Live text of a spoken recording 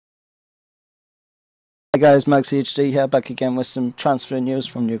guys, Max HD here, back again with some transfer news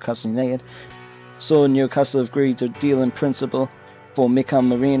from Newcastle United. So Newcastle have agreed a deal in principle for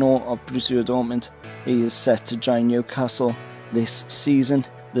Merino of Borussia Dortmund. He is set to join Newcastle this season.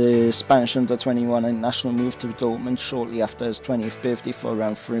 The Spanish under-21 international moved to Dortmund shortly after his 20th birthday for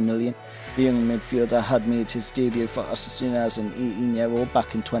around $3 million. The young midfielder had made his debut for Osasuna as an 18-year-old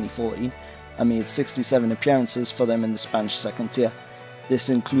back in 2014 and made 67 appearances for them in the Spanish second tier. This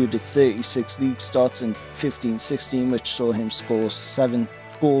included 36 league starts in 15-16, which saw him score 7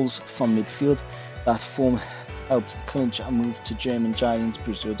 goals from midfield. That form helped clinch a move to German giants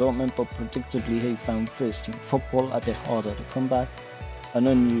Borussia Dortmund, but predictably he found first-team football a bit harder to come by. An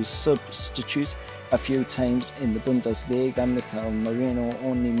unused substitute a few times in the Bundesliga, Merino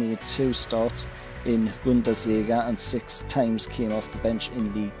only made 2 starts in Bundesliga and 6 times came off the bench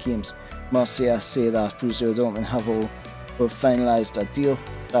in league games. Marseille say that Borussia Dortmund have finalised a deal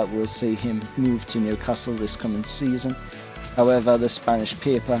that will see him move to Newcastle this coming season. However, the Spanish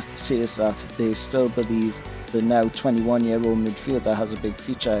paper says that they still believe the now 21-year-old midfielder has a big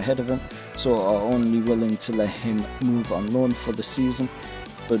future ahead of him, so are only willing to let him move on loan for the season.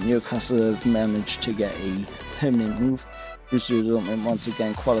 But Newcastle have managed to get a permanent move. Borussia Dortmund once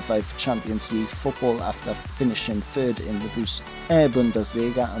again qualified for Champions League football after finishing 3rd in the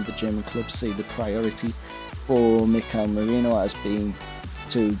Bundesliga, and the German clubs see the priority for Merino as being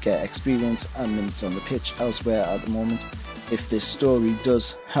to get experience and minutes on the pitch elsewhere at the moment. If this story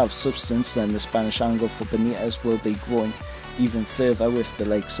does have substance, then the Spanish angle for Benitez will be growing even further, with the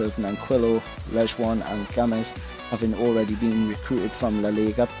likes of Manquillo, Lejuan and Gomez having already been recruited from La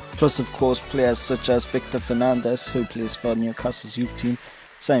Liga. Plus of course players such as Victor Fernandez, who plays for Newcastle's youth team,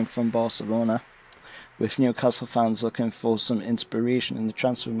 signed from Barcelona. With Newcastle fans looking for some inspiration in the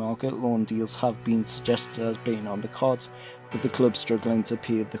transfer market, loan deals have been suggested as being on the cards, with the club struggling to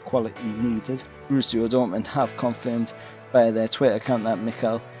pay the quality needed. Borussia Dortmund have confirmed via their Twitter account that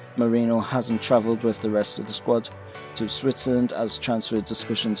Merino hasn't travelled with the rest of the squad to Switzerland, as transfer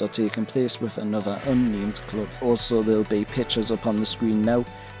discussions are taking place with another unnamed club. Also, there'll be pictures up on the screen now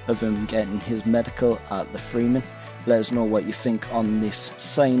of him getting his medical at the Freeman. Let us know what you think on this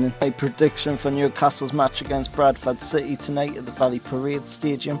signing. My prediction for Newcastle's match against Bradford City tonight at the Valley Parade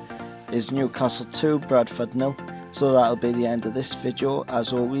Stadium is Newcastle 2, Bradford 0. So that'll be the end of this video.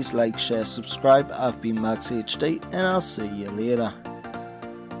 As always, like, share, subscribe. I've been Max HD and I'll see you later.